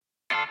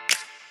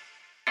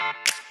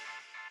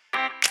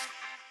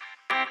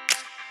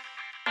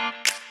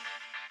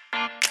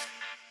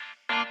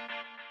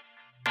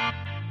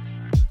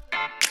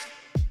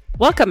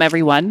Welcome,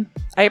 everyone.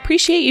 I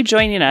appreciate you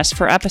joining us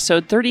for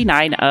episode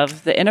 39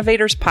 of the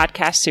Innovators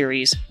Podcast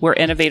series, Where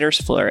Innovators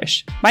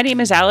Flourish. My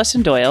name is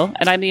Alison Doyle,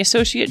 and I'm the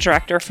Associate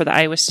Director for the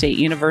Iowa State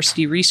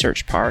University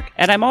Research Park,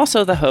 and I'm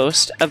also the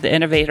host of the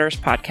Innovators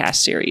Podcast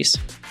series.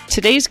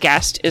 Today's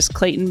guest is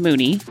Clayton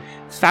Mooney,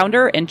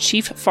 founder and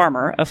chief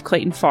farmer of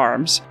Clayton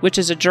Farms, which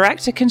is a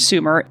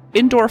direct-to-consumer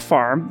indoor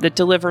farm that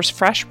delivers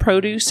fresh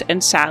produce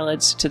and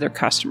salads to their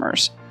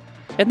customers.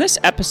 In this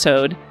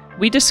episode,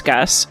 we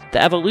discuss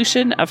the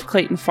evolution of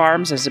Clayton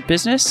Farms as a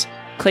business,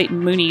 Clayton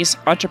Mooney's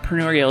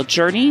entrepreneurial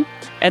journey,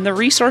 and the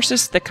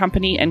resources the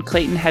company and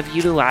Clayton have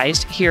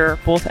utilized here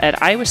both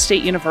at Iowa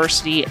State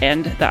University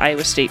and the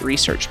Iowa State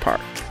Research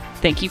Park.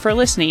 Thank you for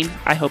listening.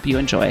 I hope you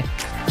enjoy.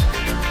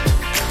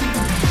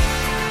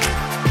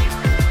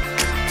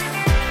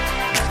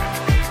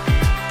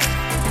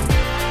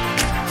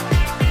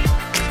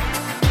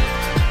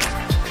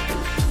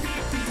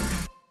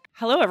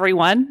 Hello,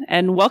 everyone,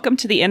 and welcome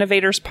to the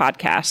Innovators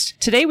Podcast.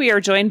 Today, we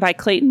are joined by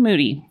Clayton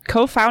Mooney,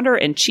 co-founder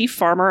and chief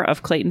farmer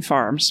of Clayton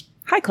Farms.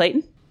 Hi,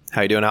 Clayton.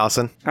 How you doing,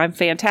 Allison? I'm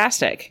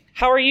fantastic.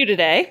 How are you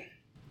today?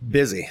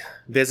 Busy.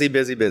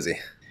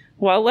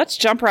 Well, let's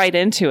jump right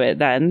into it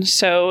then.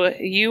 So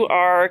you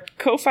are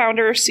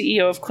co-founder,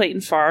 CEO of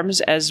Clayton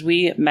Farms, as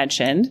we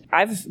mentioned.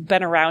 I've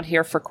been around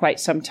here for quite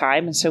some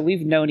time, and so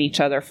we've known each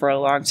other for a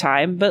long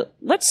time. But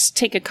let's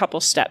take a couple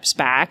steps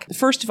back.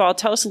 First of all,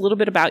 tell us a little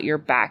bit about your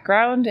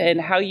background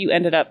and how you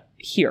ended up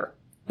here,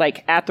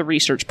 like at the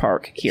research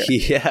park here.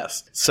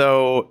 Yes.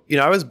 So,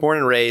 I was born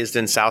and raised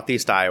in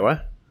southeast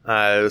Iowa,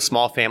 a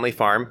small family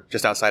farm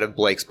just outside of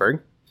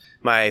Blakesburg.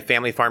 My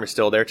family farm is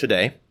still there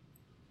today.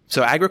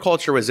 So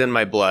agriculture was in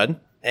my blood,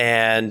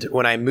 and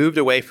when I moved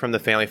away from the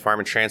family farm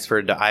and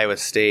transferred to Iowa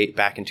State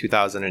back in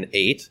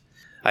 2008,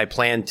 I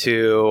planned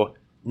to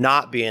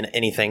not be in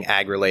anything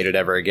ag-related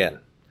ever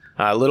again.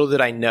 Little did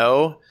I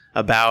know,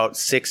 about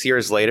 6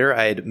 years later,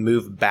 I had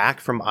moved back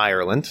from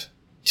Ireland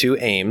to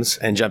Ames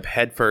and jumped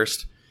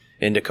headfirst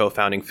into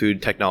co-founding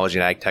food technology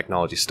and ag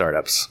technology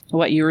startups.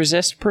 What you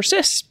resist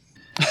persists.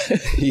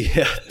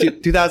 Yeah,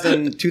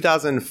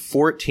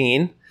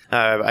 2014.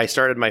 I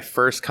started my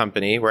first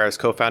company where I was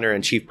co-founder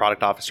and chief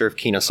product officer of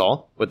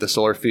Kenosol with the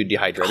solar food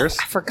dehydrators.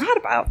 Oh, I forgot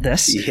about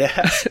this.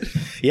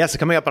 Yeah, so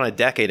coming up on a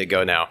decade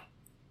ago now.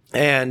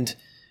 And,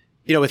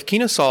 with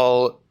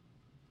Kenosol,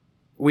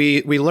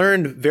 we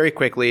learned very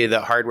quickly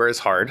that hardware is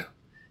hard.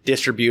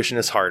 Distribution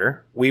is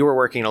harder. We were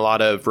working in a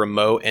lot of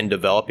remote and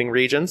developing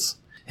regions.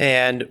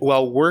 And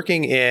while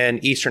working in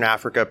Eastern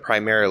Africa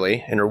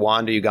primarily, in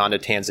Rwanda, Uganda,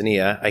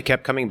 Tanzania, I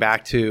kept coming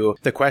back to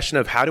the question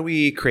of how do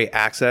we create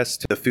access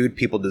to the food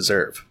people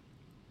deserve,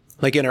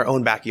 like in our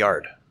own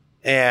backyard?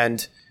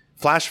 And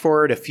flash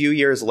forward a few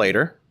years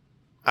later,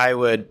 I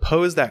would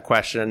pose that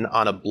question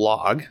on a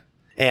blog,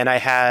 and I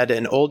had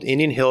an old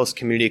Indian Hills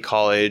Community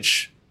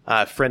College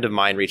friend of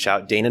mine reach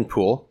out, Danon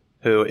Poole,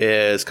 who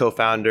is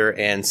co-founder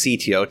and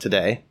CTO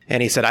today.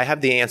 And he said, I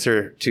have the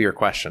answer to your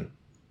question.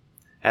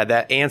 And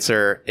that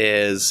answer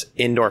is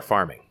indoor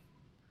farming.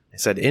 I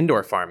said,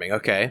 indoor farming.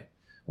 Okay.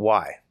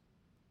 Why?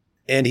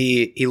 And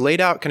he laid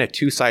out kind of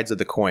two sides of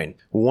the coin.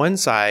 One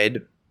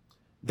side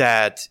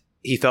that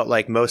he felt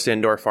like most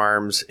indoor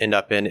farms end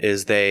up in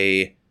is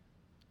they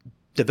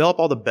develop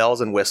all the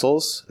bells and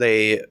whistles.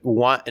 They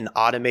want an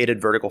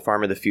automated vertical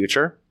farm of the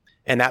future.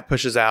 And that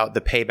pushes out the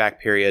payback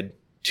period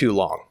too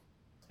long.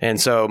 And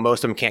so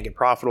most of them can't get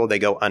profitable. They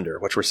go under,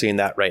 which we're seeing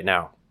that right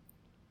now.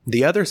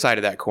 The other side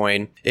of that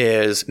coin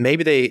is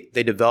maybe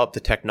they develop the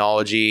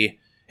technology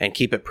and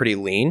keep it pretty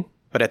lean,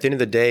 but at the end of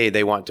the day,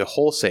 they want to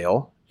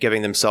wholesale,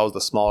 giving themselves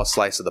the smallest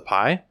slice of the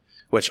pie,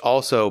 which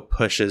also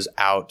pushes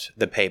out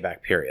the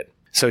payback period.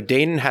 So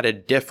Danon had a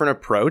different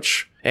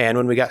approach, and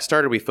when we got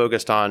started, we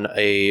focused on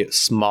a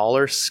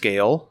smaller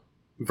scale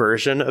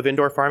version of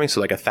indoor farming,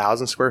 so like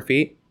 1,000 square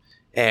feet,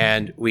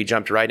 and we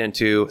jumped right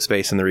into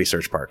space in the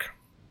research park.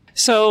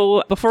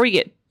 So before we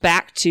get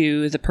back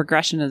to the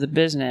progression of the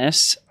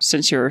business,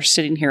 since you're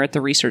sitting here at the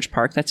research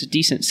park, that's a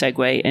decent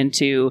segue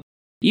into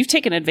you've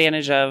taken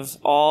advantage of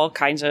all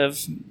kinds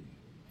of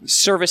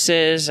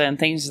services and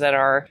things that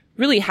are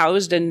really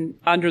housed in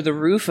under the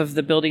roof of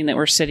the building that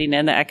we're sitting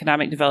in, the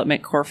Economic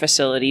Development Core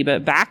Facility.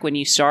 But back when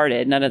you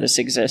started, none of this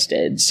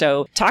existed.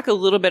 So talk a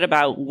little bit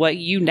about what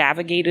you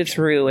navigated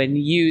through and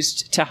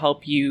used to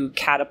help you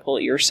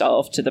catapult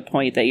yourself to the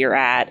point that you're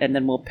at, and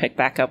then we'll pick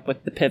back up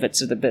with the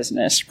pivots of the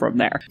business from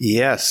there.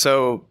 Yeah,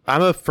 so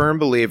I'm a firm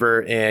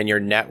believer in your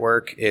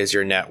network is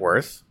your net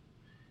worth.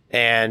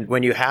 And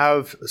when you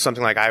have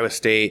something like Iowa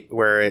State,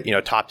 where,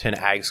 top 10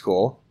 ag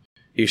school,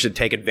 you should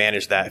take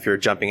advantage of that if you're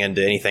jumping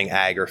into anything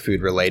ag or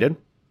food related.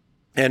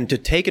 And to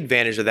take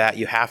advantage of that,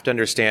 you have to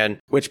understand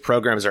which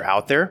programs are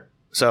out there.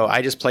 So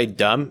I just played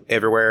dumb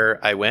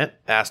everywhere I went,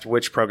 asked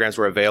which programs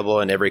were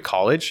available in every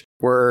college.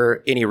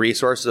 Were any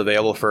resources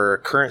available for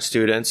current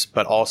students,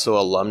 but also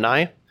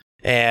alumni?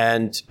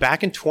 And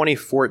back in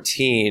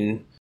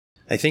 2014,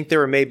 I think there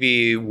were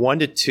maybe 1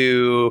 to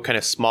 2 kind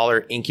of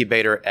smaller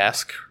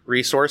incubator-esque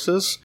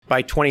resources.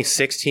 By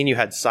 2016, you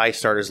had Sci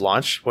Starters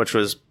launch,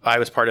 I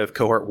was part of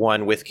cohort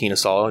 1 with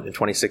Kenosol in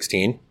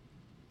 2016.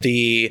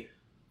 The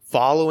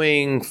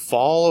following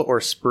fall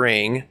or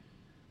spring,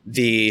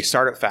 the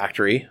Startup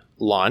Factory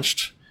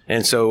launched.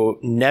 And so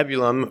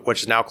Nebulum,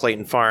 which is now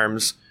Clayton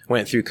Farms,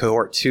 went through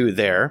cohort 2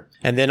 there.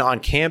 And then on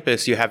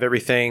campus, you have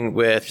everything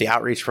with the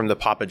outreach from the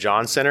Papa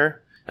John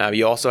Center.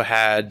 You also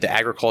had the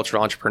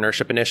Agricultural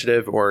Entrepreneurship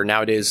Initiative, or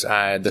nowadays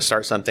the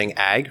Start Something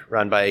Ag,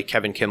 run by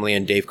Kevin Kimley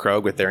and Dave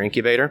Krogh with their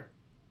incubator.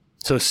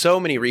 So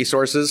many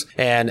resources.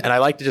 And I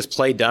like to just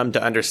play dumb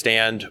to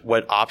understand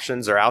what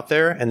options are out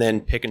there and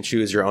then pick and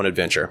choose your own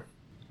adventure.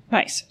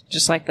 Nice.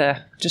 Just like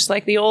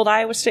the old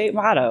Iowa State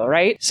motto,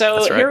 right? So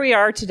That's right. Here we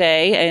are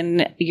today,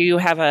 and you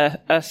have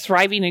a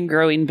thriving and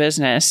growing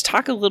business.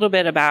 Talk a little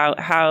bit about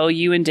how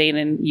you and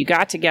Dana, you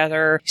got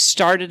together,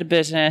 started a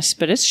business,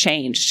 but it's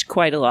changed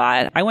quite a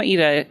lot. I want you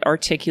to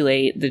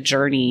articulate the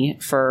journey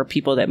for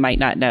people that might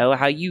not know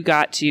how you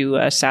got to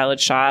a salad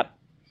shop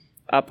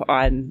up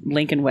on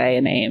Lincoln Way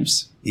in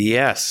Ames.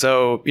 Yeah.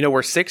 So,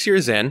 we're 6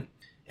 years in,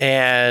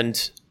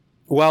 and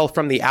while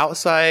from the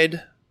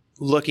outside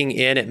looking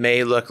in, it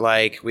may look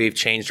like we've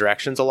changed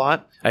directions a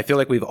lot. I feel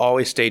like we've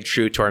always stayed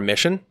true to our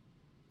mission.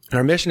 And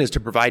our mission is to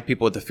provide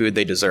people with the food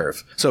they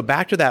deserve. So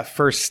back to that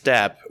first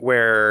step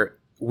where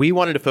we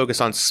wanted to focus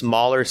on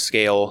smaller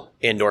scale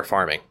indoor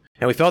farming.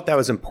 And we felt that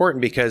was important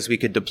because we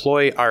could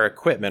deploy our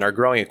equipment, our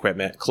growing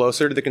equipment,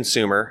 closer to the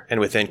consumer and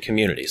within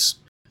communities.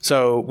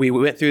 So we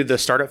went through the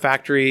Startup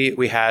Factory.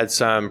 We had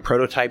some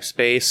prototype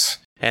space.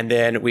 And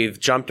then we've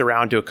jumped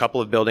around to a couple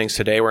of buildings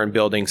today. We're in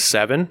building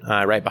 7,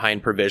 right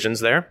behind Provisions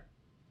there.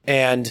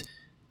 And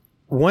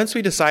once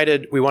we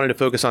decided we wanted to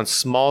focus on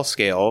small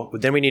scale,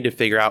 then we needed to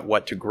figure out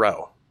what to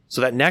grow. So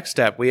that next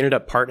step, we ended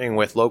up partnering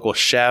with local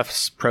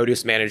chefs,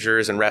 produce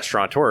managers, and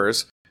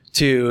restaurateurs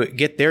to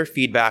get their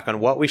feedback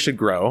on what we should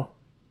grow,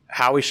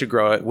 how we should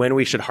grow it, when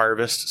we should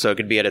harvest, so it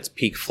could be at its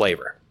peak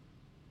flavor.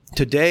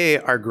 Today,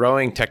 our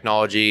growing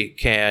technology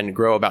can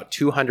grow about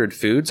 200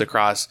 foods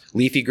across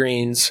leafy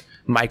greens,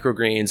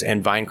 microgreens,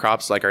 and vine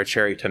crops like our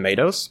cherry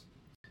tomatoes.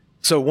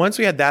 So once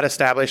we had that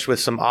established with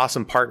some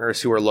awesome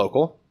partners who were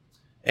local,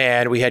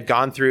 and we had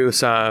gone through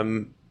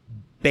some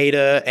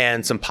beta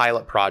and some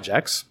pilot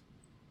projects,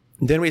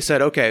 then we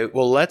said, okay,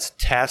 well, let's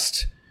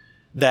test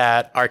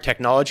that our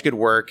technology could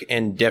work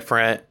in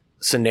different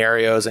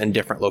scenarios and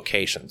different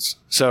locations.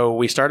 So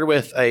we started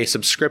with a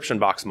subscription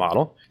box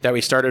model that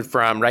we started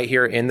from right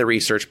here in the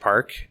research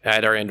park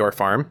at our indoor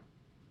farm.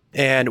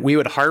 And we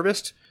would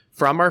harvest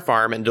from our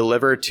farm and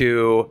deliver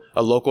to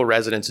a local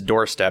resident's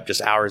doorstep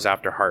just hours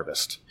after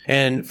harvest.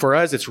 And for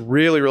us, it's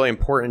really, really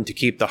important to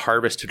keep the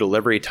harvest to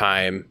delivery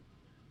time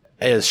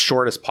as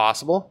short as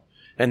possible.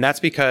 And that's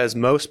because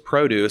most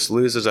produce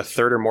loses a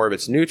third or more of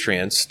its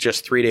nutrients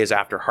just 3 days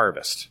after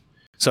harvest.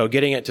 So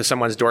getting it to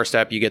someone's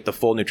doorstep, you get the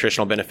full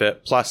nutritional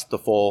benefit plus the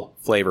full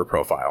flavor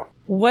profile.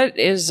 What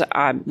is,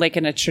 like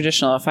in a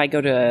traditional, if I go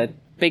to a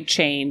big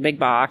chain, big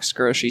box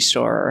grocery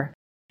store,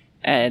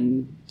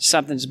 and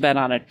something's been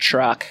on a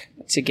truck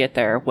to get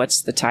there,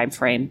 what's the time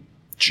frame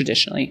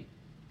traditionally?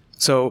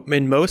 So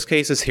in most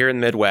cases here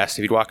in the Midwest,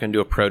 if you walk into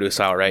a produce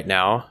aisle right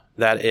now,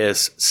 that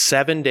is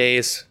 7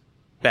 days,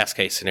 best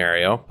case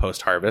scenario,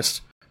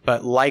 post-harvest,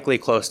 but likely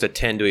close to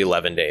 10 to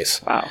 11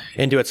 days. Wow.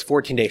 Into its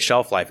 14-day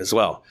shelf life as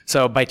well.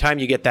 So by the time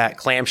you get that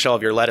clamshell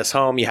of your lettuce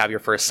home, you have your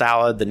first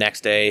salad, the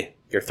next day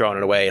you're throwing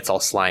it away, it's all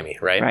slimy,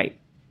 right? Right.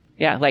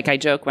 Yeah, like I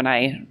joke when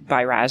I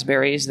buy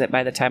raspberries that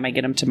by the time I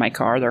get them to my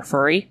car, they're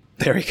furry.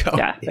 There you go.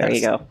 Yeah, there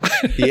you go.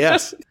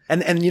 Yes.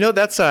 And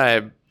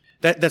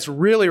that's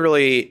really,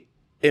 really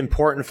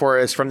important for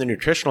us from the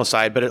nutritional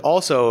side, but it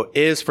also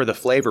is for the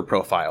flavor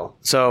profile.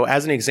 So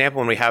as an example,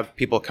 when we have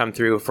people come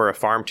through for a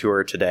farm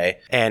tour today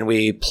and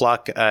we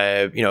pluck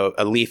a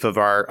leaf of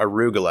our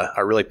arugula,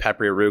 our really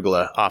peppery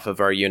arugula off of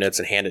our units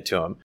and hand it to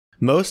them,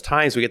 most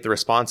times we get the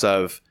response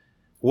of,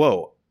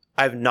 whoa,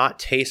 I've not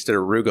tasted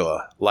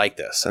arugula like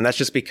this. And that's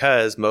just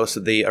because most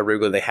of the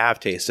arugula they have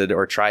tasted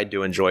or tried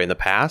to enjoy in the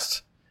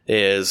past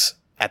is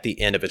at the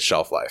end of its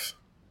shelf life.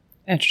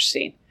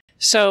 Interesting.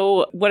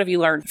 So what have you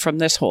learned from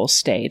this whole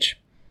stage?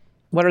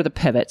 What are the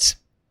pivots?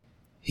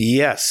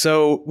 Yes.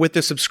 So with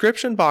the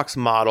subscription box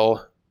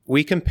model,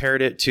 we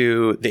compared it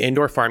to the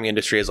indoor farming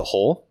industry as a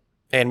whole.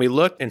 And we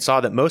looked and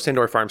saw that most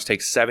indoor farms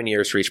take 7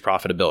 years to reach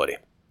profitability.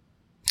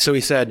 So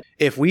we said,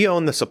 if we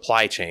own the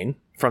supply chain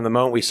from the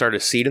moment we start a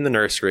seed in the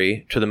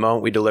nursery to the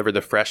moment we deliver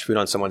the fresh food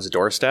on someone's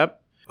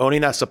doorstep,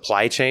 owning that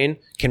supply chain,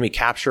 can we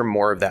capture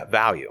more of that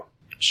value?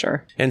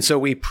 Sure. And so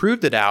we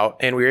proved it out,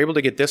 and we were able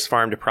to get this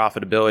farm to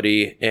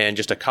profitability in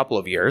just a couple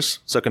of years.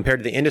 So compared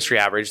to the industry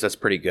average, that's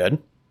pretty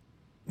good.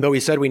 But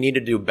we said we need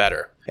to do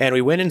better. And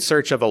we went in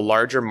search of a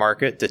larger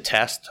market to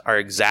test our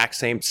exact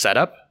same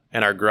setup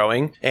and our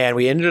growing. And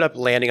we ended up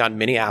landing on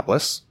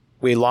Minneapolis.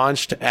 We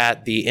launched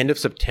at the end of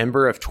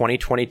September of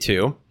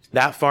 2022.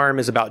 That farm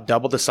is about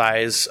double the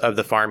size of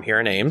the farm here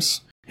in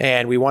Ames.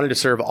 And we wanted to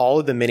serve all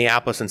of the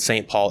Minneapolis and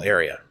St. Paul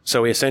area.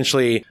 So we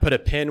essentially put a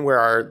pin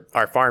where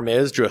our farm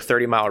is, drew a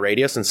 30-mile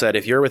radius, and said,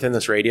 if you're within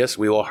this radius,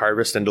 we will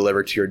harvest and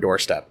deliver to your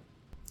doorstep.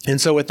 And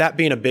so with that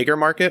being a bigger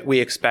market, we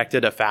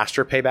expected a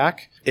faster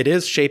payback. It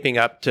is shaping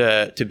up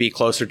to be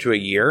closer to a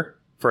year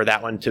for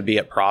that one to be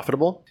at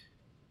profitable.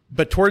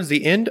 But towards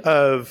the end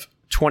of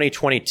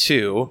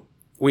 2022,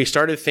 we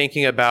started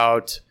thinking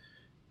about,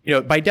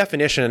 by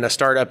definition, a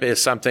startup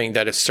is something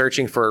that is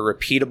searching for a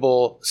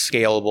repeatable,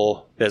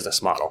 scalable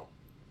business model.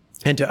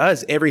 And to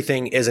us,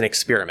 everything is an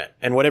experiment.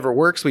 And whatever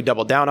works, we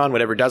double down on.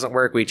 Whatever doesn't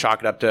work, we chalk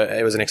it up to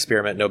it was an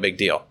experiment, no big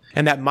deal.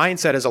 And that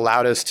mindset has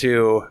allowed us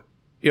to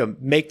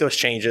make those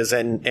changes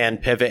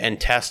and pivot and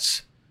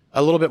test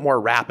a little bit more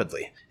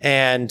rapidly.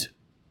 And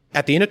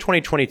at the end of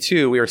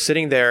 2022, we were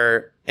sitting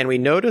there and we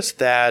noticed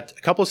that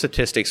a couple of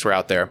statistics were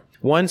out there.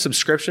 One,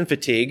 subscription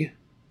fatigue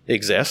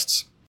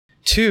exists.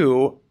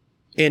 Two,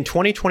 in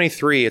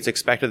 2023, it's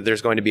expected that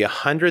there's going to be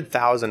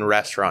 100,000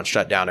 restaurants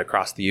shut down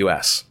across the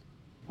US.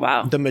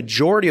 Wow. The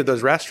majority of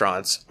those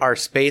restaurants are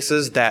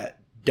spaces that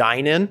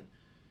dine-in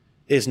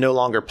is no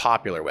longer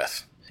popular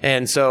with.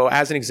 And so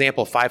as an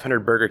example,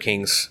 500 Burger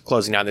Kings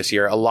closing down this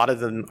year. A lot of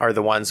them are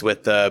the ones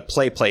with the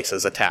play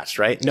places attached,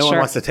 right? No one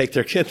wants to take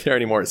their kid there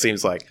anymore, it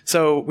seems like.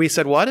 So we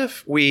said, what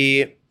if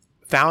we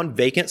found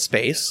vacant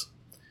space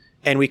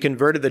and we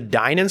converted the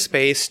dine-in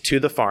space to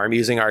the farm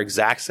using our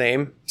exact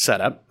same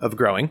setup of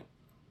growing.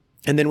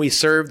 And then we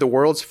served the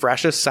world's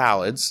freshest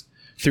salads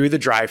through the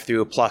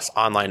drive-thru plus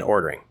online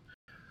ordering.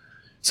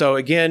 So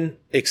again,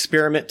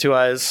 experiment to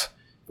us.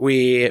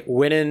 We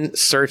went in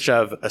search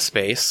of a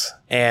space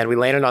and we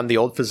landed on the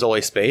old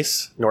Fazoli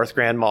space, North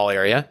Grand Mall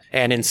area.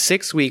 And in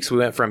 6 weeks, we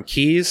went from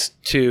keys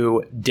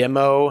to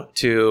demo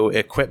to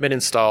equipment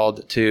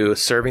installed to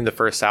serving the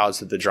first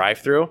salads at the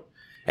drive-thru.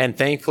 And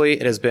thankfully,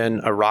 it has been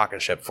a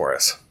rocket ship for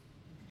us.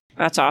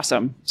 That's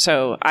awesome.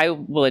 So I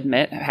will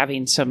admit,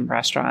 having some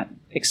restaurant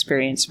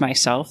experience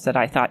myself, that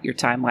I thought your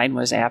timeline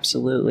was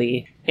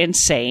absolutely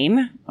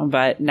insane.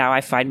 But now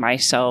I find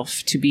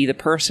myself to be the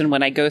person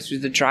when I go through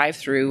the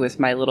drive-thru with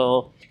my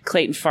little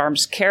Clayton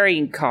Farms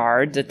carrying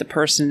card that the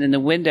person in the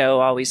window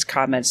always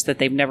comments that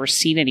they've never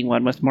seen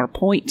anyone with more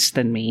points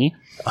than me.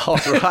 All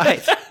right.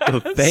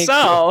 Thank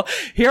so you.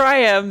 Here I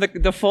am,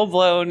 the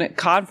full-blown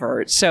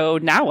convert. So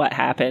now what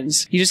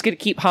happens? You just going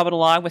to keep humming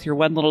along with your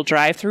one little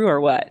drive-through or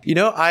what?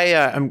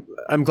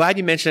 I'm glad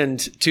you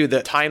mentioned too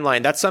the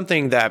timeline. That's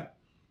something that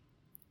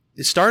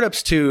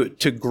startups to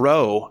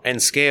grow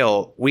and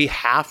scale, we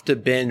have to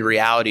bend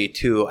reality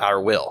to our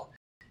will.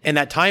 And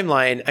that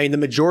timeline, the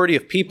majority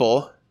of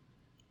people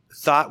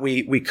thought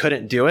we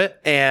couldn't do it.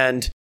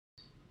 And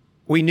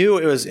we knew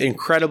it was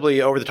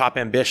incredibly over the top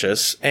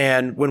ambitious.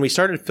 And when we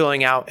started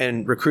filling out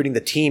and recruiting the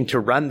team to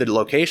run the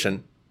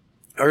location,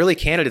 early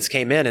candidates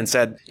came in and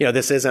said,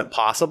 this isn't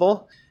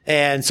possible.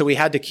 And so we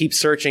had to keep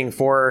searching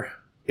for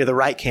the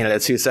right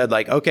candidates who said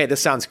like, okay,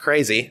 this sounds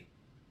crazy.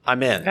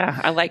 I'm in.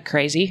 Yeah, I like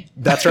crazy.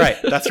 That's right.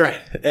 That's right.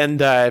 And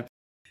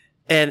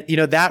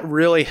that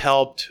really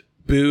helped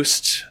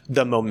boost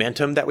the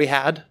momentum that we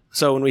had.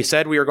 So when we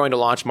said we were going to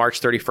launch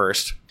March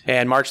 31st,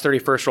 and March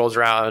 31st rolls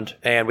around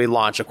and we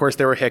launch, of course,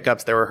 there were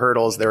hiccups, there were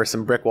hurdles, there were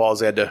some brick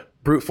walls we had to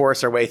brute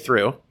force our way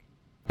through.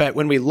 But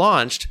when we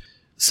launched,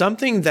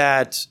 something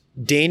that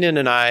Danon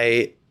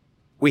and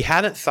we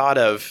hadn't thought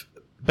of,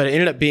 but it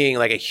ended up being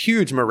like a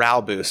huge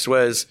morale boost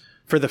was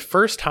for the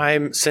first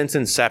time since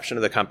inception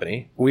of the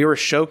company, we were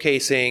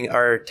showcasing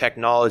our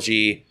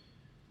technology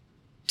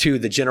to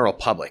the general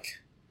public.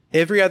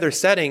 Every other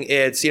setting,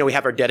 it's, we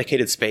have our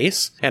dedicated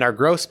space and our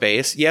grow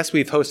space. Yes,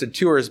 we've hosted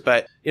tours,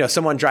 but,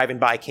 someone driving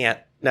by can't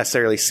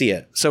necessarily see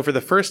it. So for the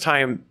first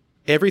time,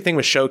 everything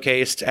was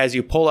showcased. As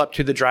you pull up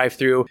to the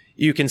drive-thru,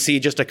 you can see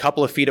just a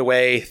couple of feet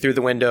away through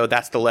the window,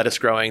 that's the lettuce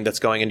growing that's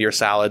going into your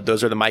salad.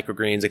 Those are the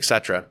microgreens,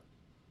 etc.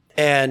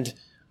 And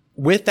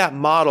with that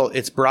model,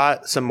 it's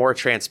brought some more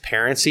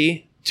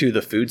transparency to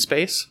the food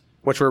space,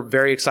 which we're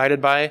very excited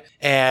by.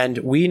 And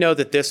we know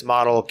that this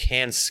model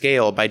can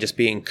scale by just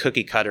being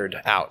cookie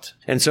cuttered out.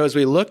 And so as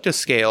we look to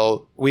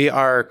scale, we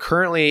are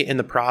currently in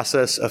the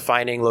process of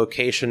finding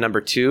location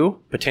number 2,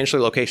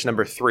 potentially location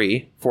number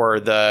 3 for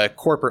the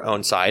corporate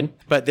owned side.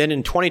 But then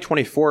in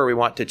 2024, we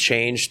want to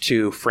change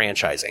to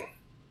franchising.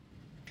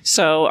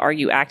 So are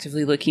you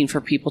actively looking for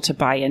people to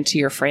buy into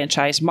your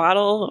franchise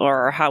model,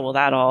 or how will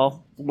that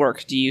all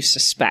work, do you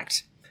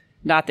suspect?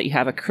 Not that you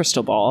have a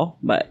crystal ball,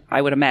 but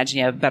I would imagine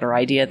you have a better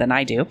idea than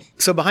I do.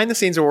 So behind the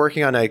scenes, we're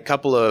working on a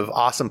couple of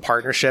awesome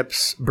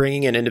partnerships,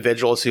 bringing in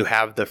individuals who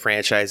have the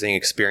franchising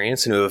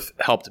experience and who have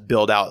helped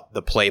build out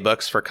the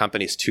playbooks for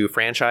companies to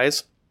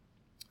franchise.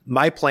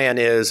 My plan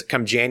is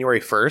come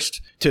January 1st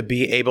to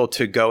be able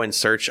to go in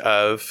search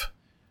of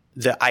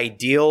the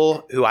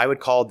ideal, who I would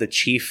call the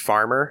chief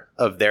farmer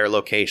of their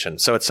location.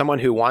 So it's someone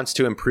who wants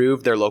to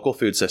improve their local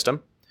food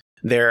system.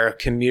 They're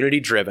community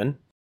driven.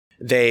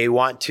 They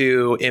want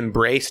to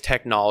embrace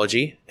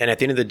technology. And at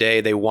the end of the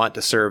day, they want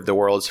to serve the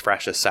world's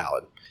freshest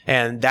salad.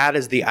 And that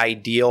is the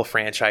ideal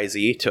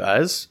franchisee to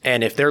us.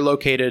 And if they're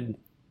located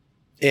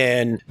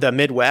in the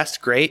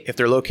Midwest, great. If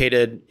they're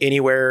located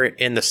anywhere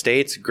in the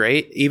States,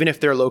 great. Even if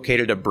they're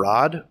located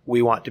abroad,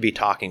 we want to be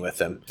talking with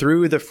them.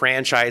 Through the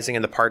franchising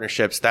and the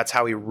partnerships, that's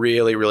how we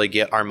really, really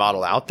get our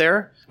model out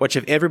there, which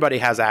if everybody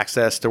has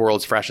access to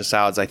world's freshest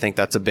salads, I think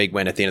that's a big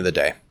win at the end of the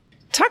day.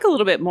 Talk a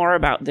little bit more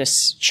about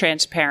this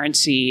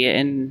transparency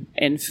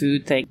in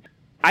food thing.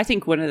 I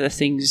think one of the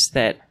things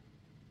that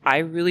I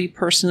really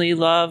personally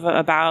love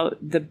about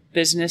the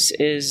business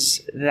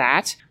is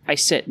that I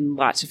sit in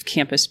lots of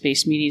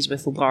campus-based meetings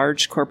with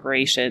large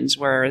corporations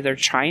where they're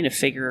trying to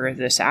figure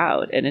this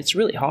out, and it's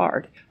really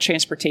hard.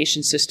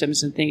 Transportation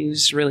systems and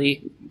things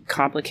really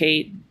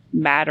complicate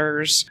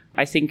matters.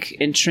 I think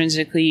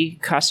intrinsically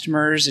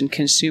customers and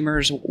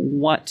consumers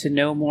want to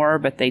know more,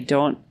 but they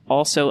don't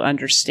also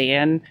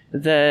understand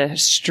the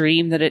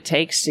stream that it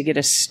takes to get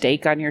a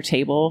steak on your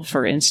table,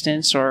 for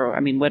instance, or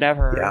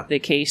whatever the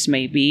case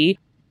may be.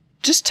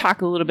 Just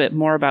talk a little bit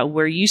more about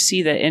where you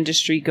see the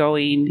industry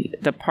going,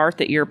 the part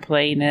that you're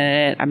playing in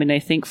it. I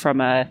think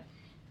from a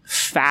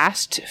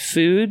fast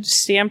food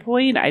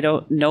standpoint, I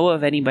don't know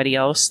of anybody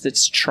else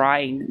that's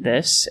trying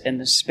this in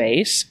the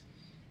space.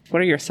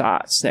 What are your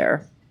thoughts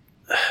there?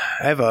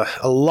 I have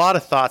a lot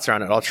of thoughts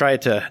around it. I'll try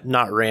to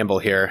not ramble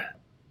here.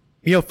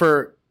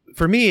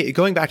 For me,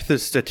 going back to the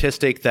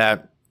statistic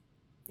that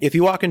if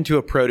you walk into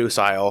a produce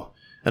aisle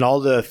and all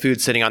the food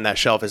sitting on that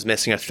shelf is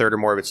missing a third or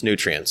more of its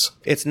nutrients,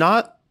 it's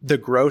not the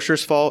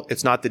grocer's fault,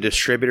 it's not the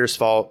distributor's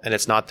fault, and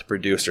it's not the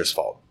producer's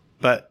fault,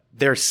 but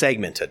they're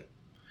segmented.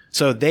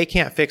 So they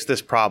can't fix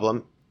this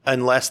problem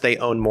unless they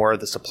own more of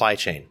the supply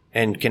chain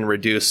and can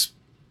reduce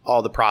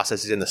all the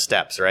processes and the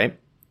steps, right?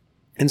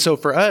 And so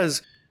for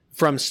us,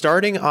 from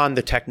starting on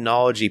the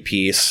technology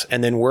piece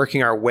and then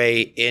working our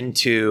way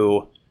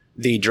into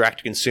the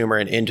direct consumer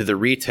and into the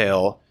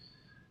retail,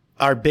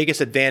 our biggest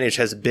advantage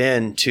has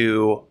been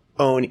to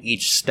own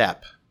each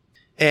step.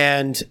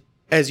 And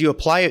as you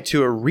apply it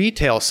to a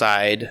retail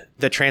side,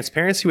 the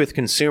transparency with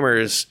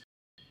consumers,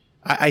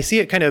 I see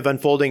it kind of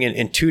unfolding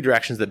in two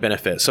directions that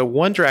benefit. So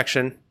one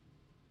direction,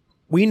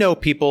 we know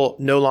people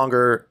no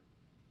longer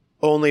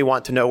only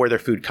want to know where their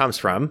food comes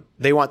from.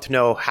 They want to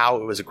know how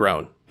it was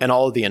grown and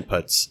all of the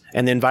inputs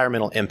and the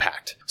environmental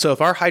impact. So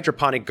if our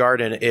hydroponic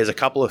garden is a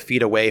couple of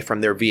feet away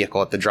from their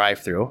vehicle at the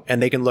drive-thru,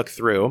 and they can look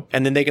through,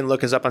 and then they can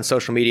look us up on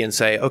social media and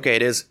say, okay,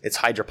 it's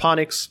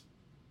hydroponics.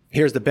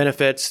 Here's the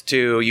benefits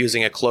to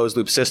using a closed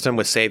loop system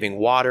with saving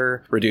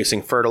water,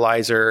 reducing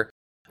fertilizer.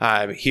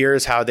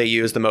 Here's how they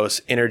use the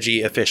most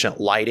energy efficient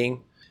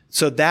lighting.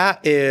 So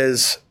that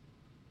is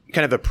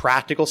kind of a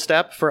practical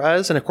step for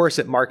us. And of course,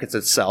 it markets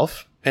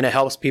itself and it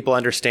helps people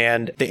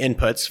understand the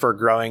inputs for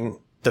growing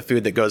the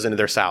food that goes into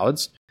their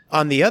salads.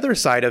 On the other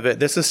side of it,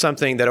 this is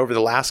something that over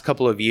the last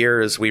couple of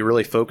years we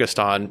really focused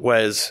on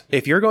was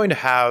if you're going to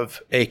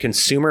have a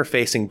consumer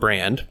facing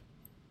brand,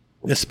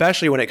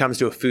 especially when it comes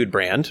to a food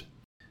brand,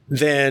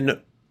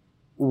 then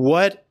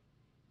what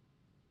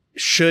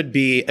should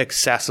be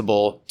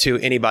accessible to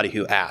anybody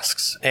who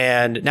asks?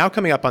 And now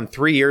coming up on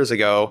 3 years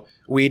ago,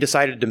 we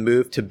decided to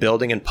move to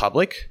building in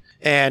public.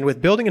 And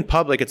with building in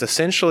public, it's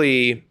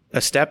essentially a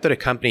step that a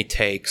company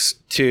takes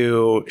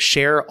to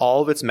share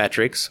all of its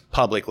metrics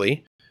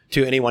publicly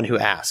to anyone who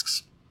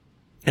asks.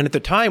 And at the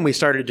time, we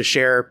started to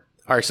share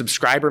our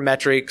subscriber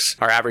metrics,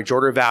 our average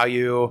order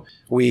value.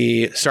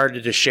 We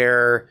started to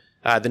share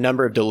the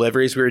number of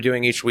deliveries we were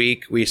doing each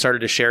week. We started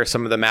to share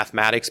some of the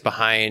mathematics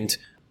behind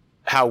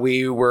how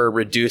we were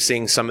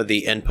reducing some of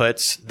the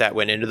inputs that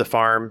went into the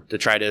farm to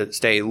try to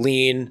stay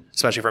lean,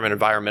 especially from an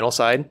environmental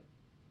side.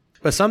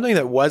 But something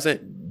that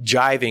wasn't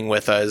jiving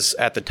with us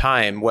at the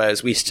time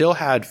was we still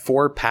had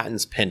 4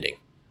 patents pending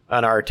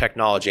on our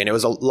technology. And it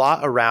was a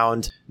lot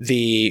around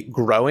the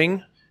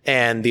growing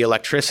and the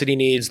electricity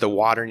needs, the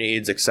water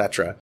needs,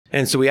 etc.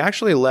 And so we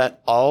actually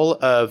let all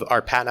of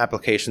our patent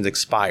applications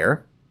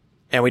expire.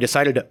 And we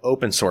decided to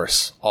open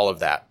source all of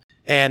that.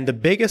 And the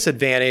biggest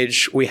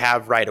advantage we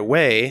have right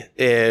away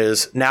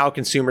is now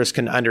consumers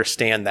can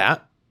understand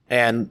that.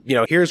 And,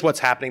 here's what's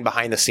happening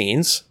behind the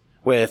scenes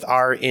with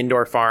our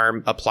indoor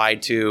farm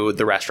applied to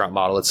the restaurant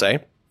model, let's say.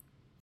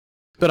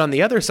 But on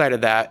the other side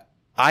of that,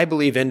 I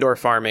believe indoor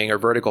farming or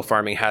vertical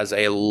farming has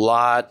a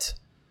lot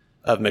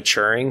of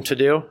maturing to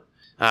do.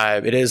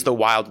 It is the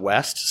Wild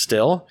West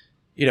still.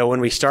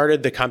 When we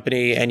started the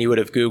company and you would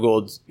have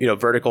Googled,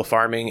 vertical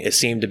farming, it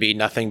seemed to be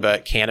nothing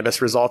but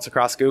cannabis results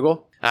across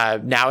Google.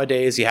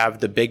 Nowadays, you have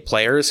the big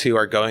players who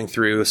are going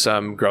through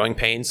some growing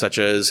pains, such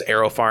as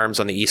Aero Farms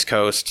on the East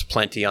Coast,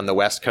 Plenty on the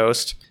West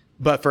Coast.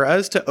 But for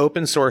us to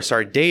open source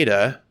our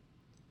data,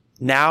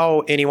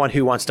 now anyone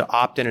who wants to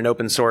opt in and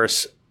open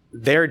source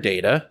their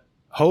data,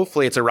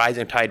 hopefully it's a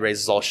rising tide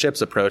raises all ships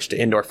approach to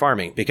indoor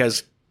farming.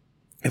 Because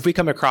if we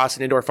come across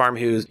an indoor farm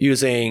who's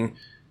using,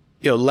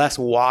 less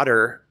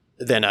water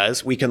than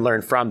us, we can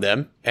learn from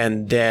them,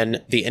 and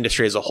then the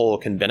industry as a whole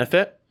can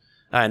benefit,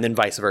 and then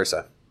vice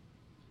versa.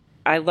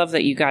 I love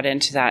that you got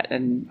into that,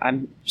 and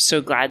I'm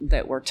so glad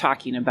that we're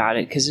talking about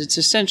it because it's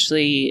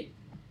essentially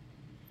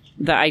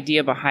the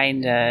idea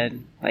behind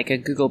like a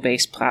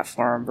Google-based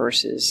platform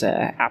versus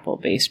a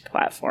Apple-based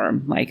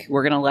platform. Like,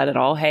 we're going to let it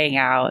all hang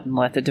out and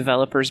let the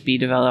developers be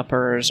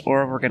developers,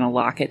 or we're going to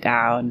lock it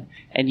down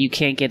and you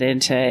can't get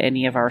into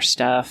any of our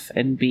stuff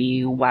and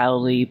be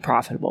wildly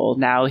profitable.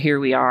 Now, here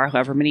we are,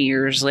 however many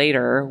years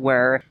later,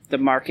 where the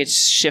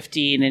market's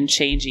shifting and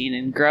changing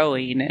and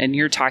growing, and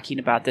you're talking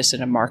about this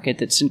in a market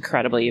that's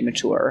incredibly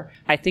immature.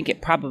 I think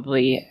it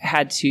probably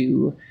had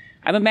to...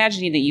 I'm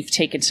imagining that you've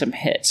taken some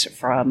hits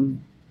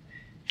from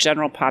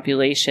general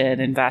population,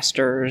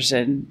 investors,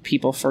 and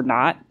people for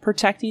not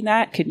protecting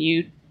that. Can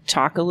you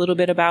talk a little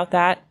bit about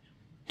that?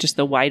 Just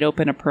the wide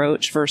open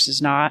approach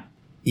versus not?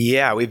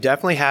 Yeah, we've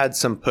definitely had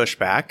some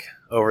pushback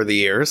over the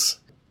years.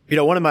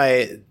 One of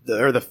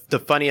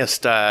the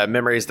funniest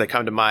memories that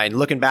come to mind,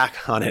 looking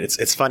back on it,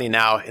 it's funny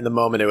now. In the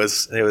moment, it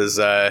was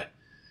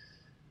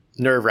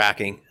nerve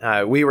wracking.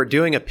 We were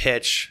doing a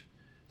pitch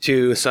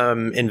to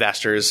some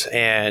investors,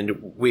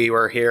 and we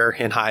were here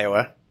in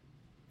Iowa.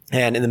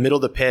 And in the middle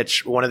of the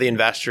pitch, one of the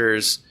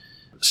investors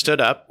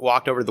stood up,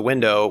 walked over to the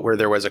window where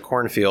there was a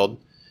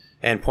cornfield,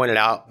 and pointed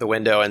out the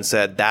window and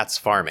said, "That's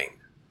farming.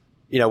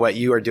 What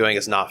you are doing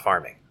is not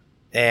farming."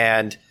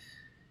 And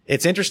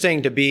it's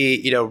interesting to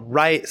be,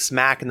 right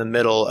smack in the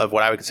middle of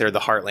what I would consider the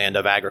heartland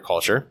of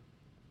agriculture.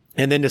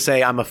 And then to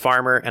say, I'm a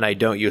farmer and I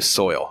don't use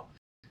soil.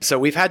 So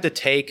we've had to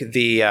take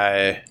the...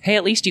 Hey,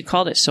 at least you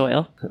called it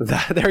soil.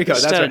 There you go.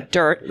 That's right.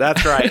 Dirt.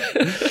 That's right.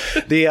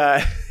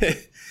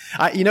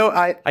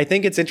 I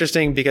think it's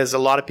interesting because a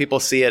lot of people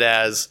see it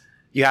as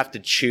you have to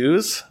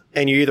choose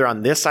and you're either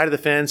on this side of the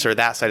fence or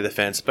that side of the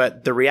fence.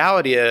 But the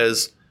reality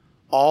is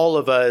all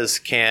of us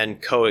can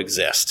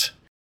coexist.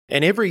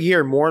 And every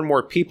year, more and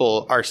more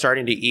people are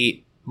starting to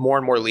eat more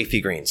and more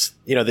leafy greens.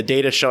 The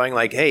data showing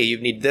like, hey,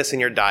 you need this in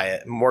your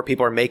diet. More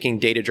people are making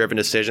data-driven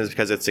decisions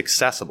because it's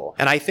accessible.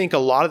 And I think a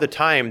lot of the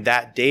time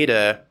that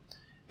data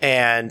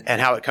and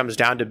how it comes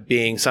down to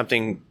being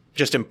something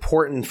just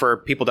important for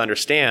people to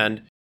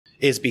understand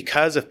is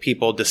because of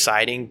people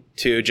deciding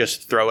to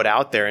just throw it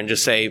out there and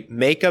just say,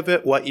 make of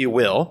it what you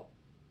will.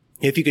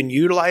 If you can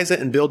utilize it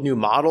and build new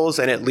models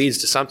and it leads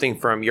to something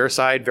from your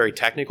side, very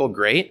technical,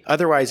 great.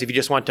 Otherwise, if you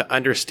just want to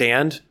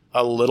understand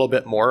a little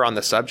bit more on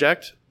the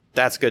subject,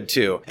 that's good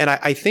too. And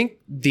I think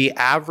the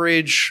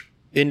average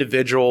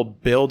individual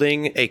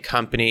building a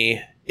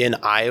company in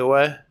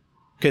Iowa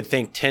could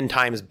think 10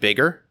 times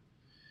bigger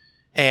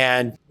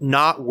and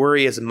not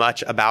worry as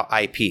much about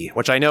IP,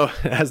 which I know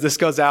as this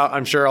goes out,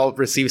 I'm sure I'll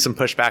receive some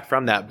pushback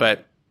from that.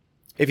 But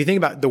if you think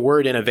about the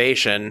word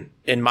innovation,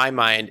 in my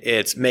mind,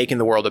 it's making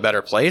the world a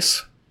better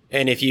place.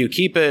 And if you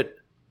keep it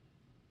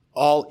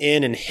all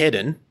in and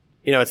hidden,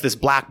 it's this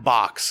black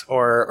box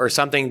or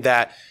something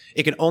that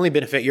it can only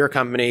benefit your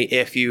company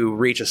if you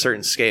reach a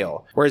certain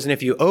scale. Whereas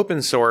if you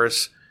open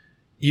source,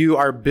 you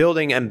are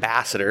building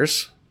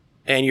ambassadors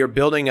and you're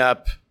building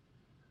up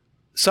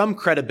some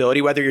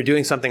credibility, whether you're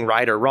doing something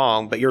right or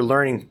wrong, but you're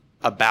learning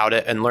about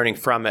it and learning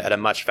from it at a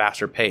much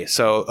faster pace.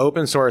 So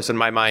open source, in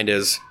my mind,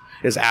 is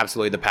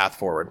absolutely the path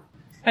forward.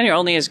 And you're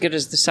only as good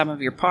as the sum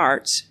of your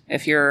parts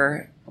if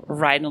you're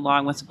riding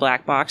along with the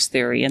black box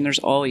theory, and there's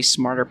always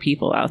smarter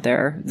people out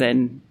there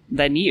than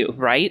you,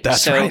 right?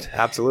 That's right.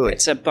 Absolutely.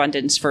 It's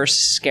abundance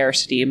versus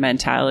scarcity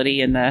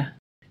mentality in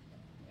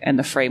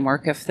the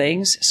framework of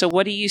things. So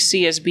what do you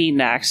see as being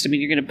next? I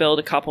mean, you're going to build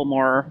a couple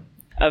more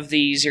of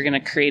these. You're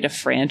going to create a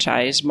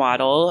franchise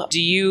model.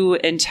 Do you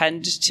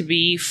intend to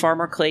be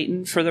Farmer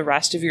Clayton for the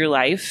rest of your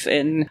life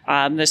in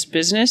this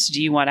business?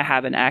 Do you want to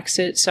have an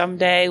exit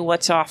someday?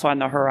 What's off on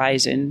the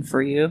horizon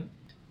for you?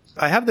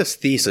 I have this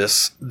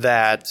thesis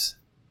that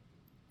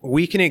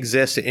we can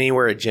exist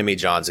anywhere a Jimmy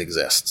John's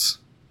exists.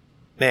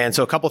 And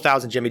so a couple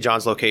thousand Jimmy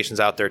John's locations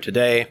out there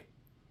today.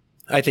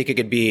 I think it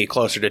could be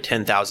closer to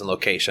 10,000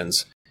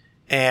 locations.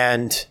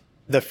 And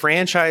the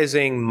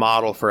franchising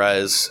model for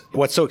us,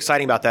 what's so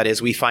exciting about that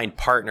is we find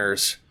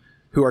partners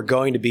who are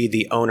going to be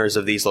the owners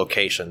of these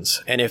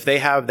locations. And if they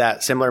have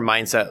that similar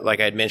mindset, like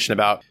I had mentioned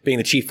about being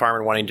the chief farmer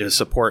and wanting to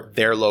support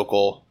their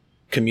local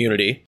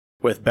community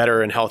with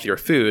better and healthier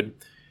food,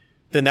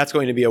 then that's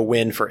going to be a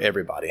win for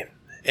everybody.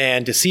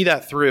 And to see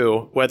that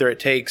through, whether it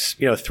takes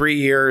 3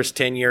 years,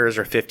 10 years,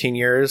 or 15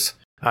 years,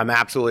 I'm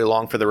absolutely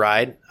along for the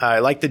ride. I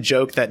like the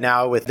joke that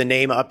now with the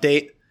name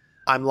update,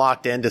 I'm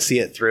locked in to see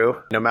it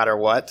through no matter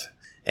what.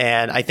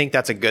 And I think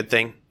that's a good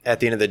thing at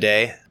the end of the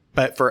day.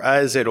 But for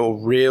us, it'll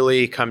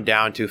really come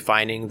down to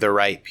finding the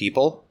right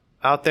people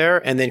out there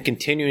and then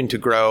continuing to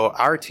grow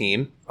our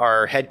team,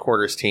 our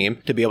headquarters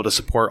team, to be able to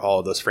support all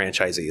of those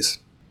franchisees.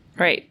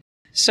 Right.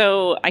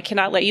 So I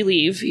cannot let you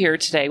leave here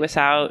today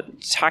without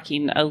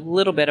talking a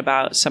little bit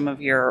about some of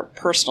your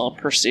personal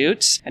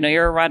pursuits. I know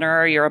you're a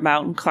runner, you're a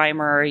mountain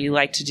climber, you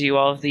like to do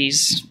all of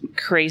these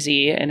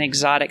crazy and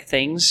exotic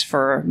things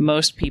for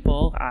most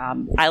people.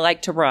 I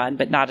like to run,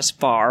 but not as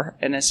far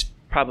and as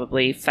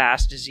probably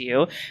fast as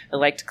you. I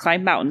like to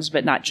climb mountains,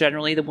 but not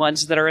generally the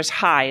ones that are as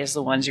high as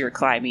the ones you're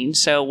climbing.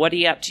 So what are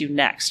you up to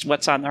next?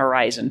 What's on the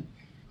horizon?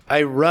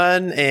 I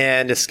run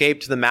and escape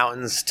to the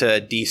mountains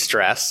to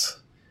de-stress.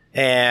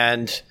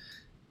 And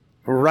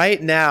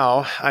Right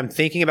now, I'm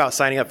thinking about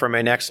signing up for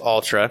my next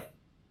ultra.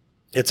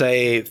 It's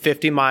a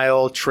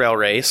 50-mile trail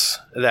race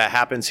that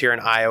happens here in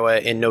Iowa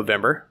in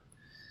November.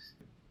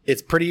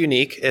 It's pretty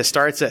unique. It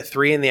starts at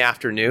 3 in the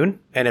afternoon,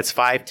 and it's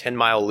 5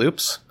 10-mile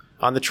loops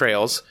on the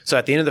trails. So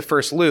at the end of the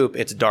first loop,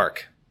 it's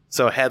dark.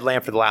 So a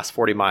headlamp for the last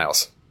 40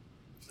 miles.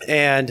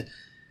 And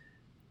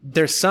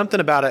there's something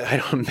about it, I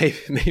don't know,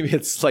 maybe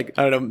it's like,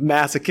 I don't know,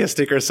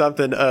 masochistic or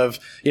something of,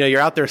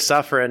 you're out there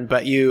suffering,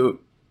 but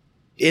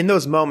in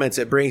those moments,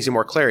 it brings you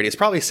more clarity. It's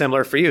probably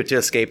similar for you to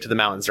escape to the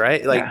mountains,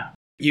 right? Like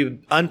you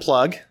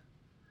unplug,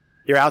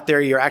 you're out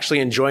there, you're actually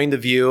enjoying the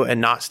view and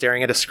not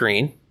staring at a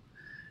screen.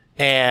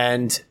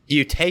 And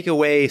you take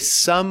away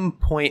some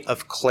point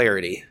of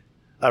clarity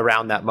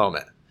around that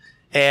moment.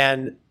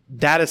 And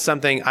that is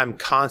something I'm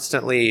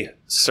constantly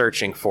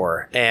searching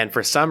for. And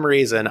for some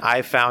reason,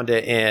 I found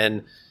it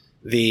in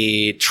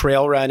the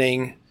trail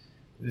running,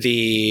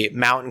 the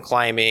mountain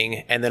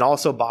climbing, and then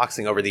also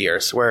boxing over the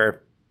years,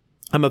 where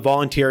I'm a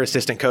volunteer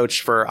assistant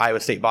coach for Iowa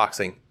State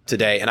boxing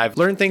today. And I've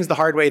learned things the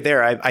hard way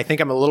there. I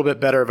think I'm a little bit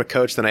better of a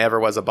coach than I ever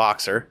was a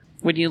boxer.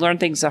 When you learn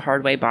things the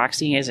hard way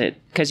boxing, is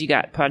it because you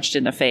got punched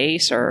in the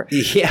face or?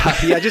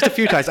 Yeah, just a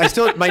few times.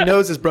 My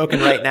nose is broken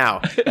right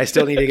now. I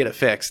still need to get it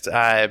fixed.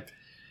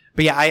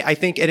 But yeah, I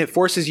think, and it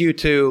forces you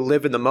to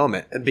live in the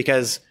moment,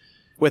 because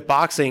with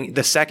boxing,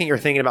 the second you're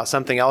thinking about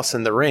something else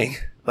in the ring,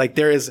 like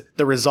there is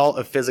the result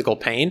of physical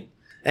pain.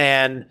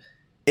 And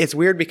it's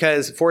weird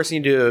because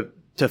forcing you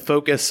to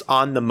focus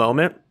on the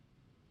moment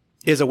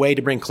is a way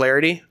to bring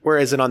clarity.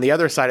 Whereas on the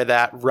other side of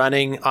that,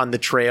 running on the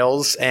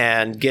trails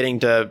and getting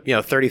to,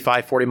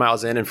 35, 40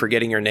 miles in and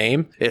forgetting your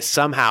name is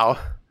somehow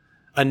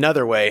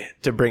another way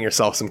to bring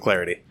yourself some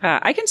clarity.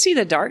 I can see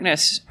the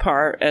darkness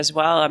part as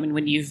well. I mean,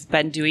 when you've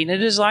been doing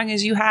it as long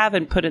as you have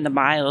and put in the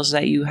miles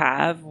that you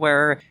have,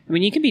 where,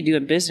 you can be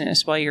doing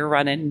business while you're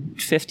running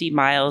 50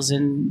 miles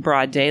in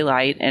broad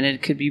daylight, and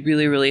it could be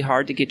really, really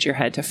hard to get your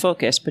head to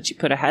focus, but you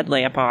put a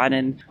headlamp on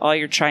and all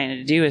you're trying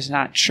to do is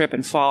not trip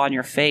and fall on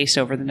your face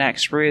over the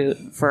next route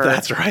for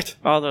That's right.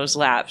 all those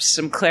laps.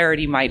 Some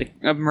clarity might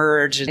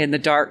emerge in the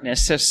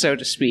darkness, so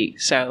to speak.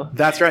 So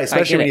that's right.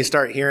 Especially when you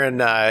start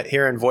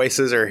hearing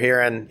voices or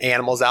hearing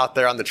animals out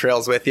there on the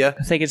trails with you.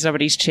 Thinking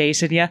somebody's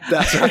chasing you.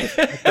 That's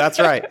right. That's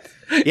right.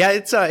 Yeah,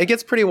 it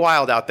gets pretty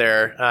wild out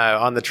there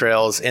on the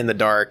trails in the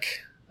dark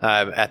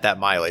at that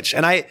mileage.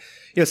 And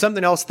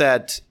something else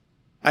that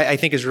I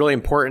think is really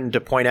important to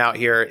point out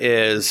here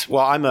is,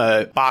 while I'm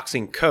a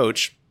boxing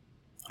coach,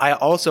 I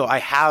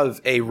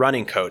have a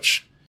running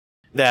coach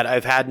that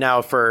I've had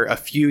now for a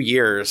few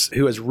years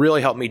who has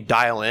really helped me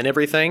dial in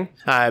everything.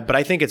 But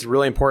I think it's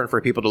really important for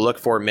people to look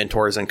for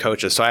mentors and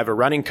coaches. So I have a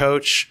running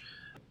coach,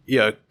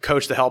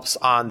 coach that helps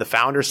on the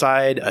founder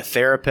side, a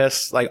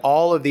therapist, like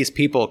all of these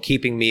people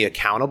keeping me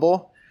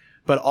accountable,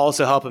 but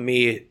also helping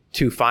me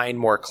to find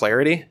more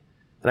clarity.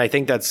 And I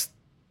think that's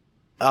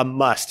a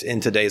must in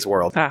today's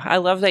world. I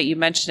love that you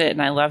mentioned it.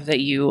 And I love that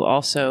you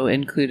also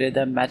included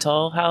the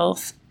mental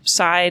health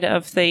side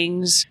of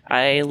things.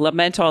 I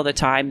lament all the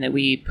time that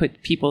we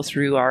put people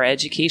through our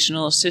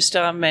educational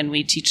system and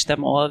we teach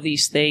them all of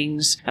these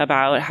things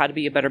about how to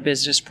be a better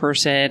business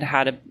person,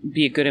 how to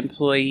be a good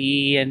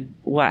employee and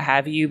what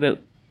have you.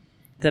 But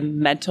the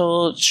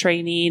mental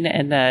training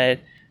and the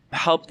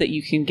help that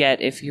you can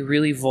get if you're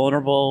really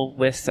vulnerable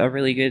with a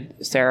really good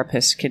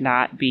therapist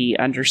cannot be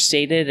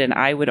understated. And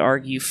I would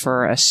argue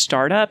for a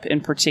startup in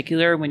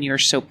particular, when you're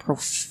so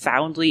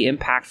profoundly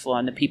impactful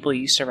on the people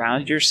you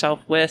surround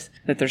yourself with,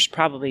 that there's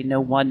probably no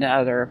one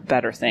other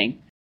better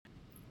thing.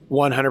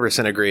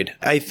 100% agreed.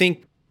 I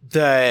think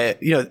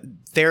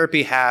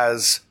therapy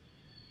has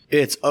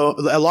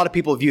a lot of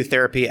people view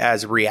therapy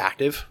as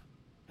reactive,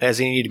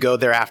 as you need to go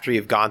there after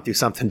you've gone through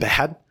something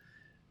bad.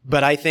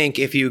 But I think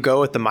if you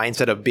go with the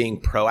mindset of being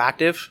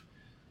proactive,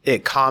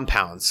 it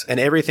compounds, and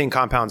everything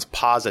compounds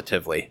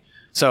positively.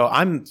 So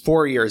I'm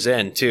 4 years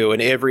into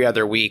an every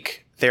other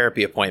week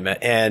therapy appointment.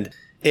 And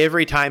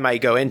every time I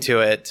go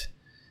into it,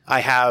 I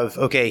have,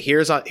 okay,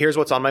 here's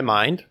what's on my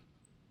mind.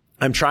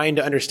 I'm trying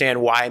to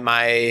understand why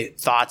my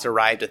thoughts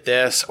arrived at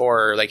this,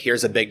 or like,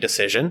 here's a big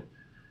decision.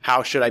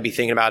 How should I be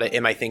thinking about it?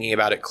 Am I thinking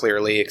about it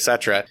clearly,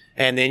 etc.?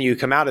 And then you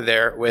come out of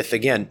there with,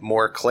 again,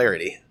 more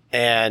clarity.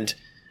 And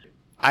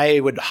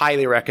I would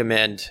highly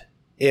recommend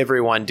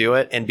everyone do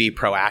it and be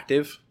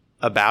proactive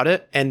about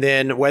it. And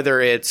then whether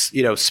it's,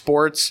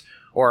 sports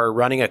or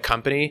running a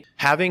company,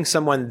 having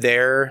someone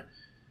there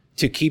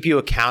to keep you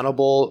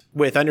accountable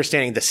with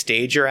understanding the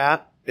stage you're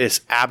at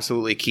is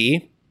absolutely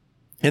key.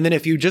 And then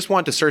if you just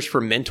want to search for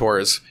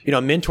mentors,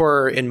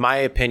 mentor, in my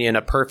opinion,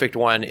 a perfect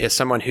one is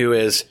someone who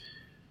is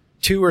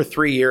 2 or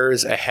 3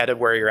 years ahead of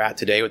where you're at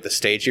today with the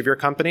stage of your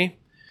company.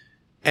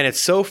 And it's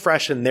so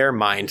fresh in their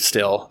mind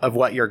still of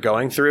what you're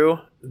going through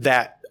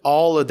that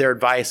all of their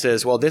advice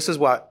is, well, this is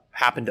what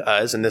happened to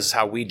us and this is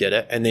how we did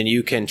it. And then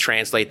you can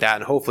translate that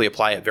and hopefully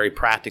apply it very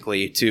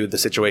practically to the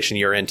situation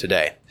you're in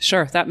today.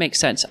 Sure, that makes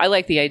sense. I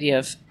like the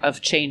idea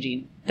of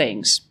changing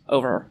things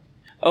over.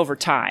 over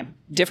time.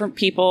 Different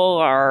people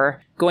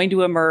are going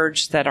to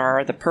emerge that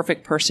are the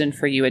perfect person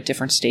for you at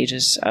different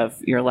stages of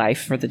your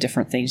life for the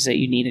different things that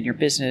you need in your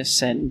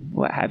business and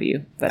what have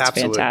you. That's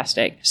Absolutely.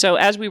 fantastic. So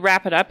as we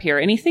wrap it up here,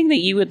 anything that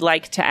you would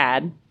like to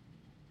add?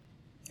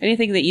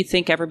 Anything that you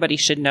think everybody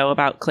should know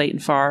about Clayton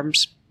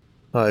Farms?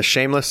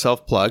 Shameless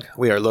self-plug.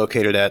 We are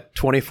located at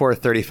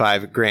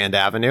 2435 Grand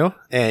Avenue,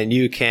 and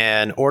you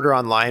can order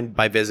online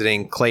by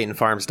visiting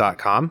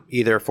claytonfarms.com,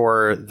 either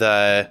for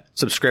the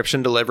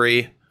subscription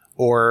delivery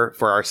or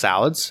for our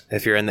salads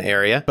if you're in the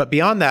area. But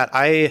beyond that,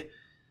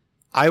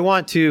 I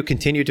want to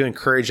continue to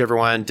encourage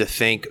everyone to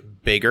think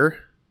bigger.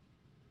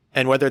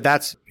 And whether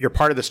that's you're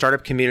part of the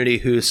startup community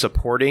who's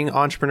supporting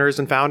entrepreneurs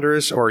and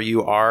founders, or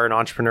you are an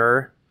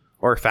entrepreneur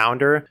or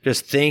founder,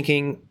 just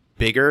thinking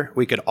bigger,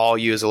 we could all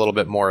use a little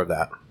bit more of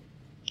that.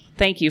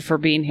 Thank you for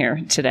being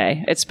here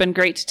today. It's been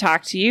great to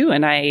talk to you,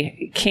 and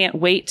I can't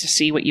wait to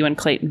see what you and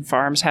Clayton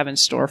Farms have in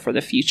store for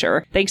the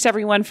future. Thanks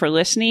everyone for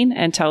listening.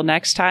 Until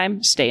next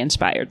time, stay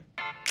inspired.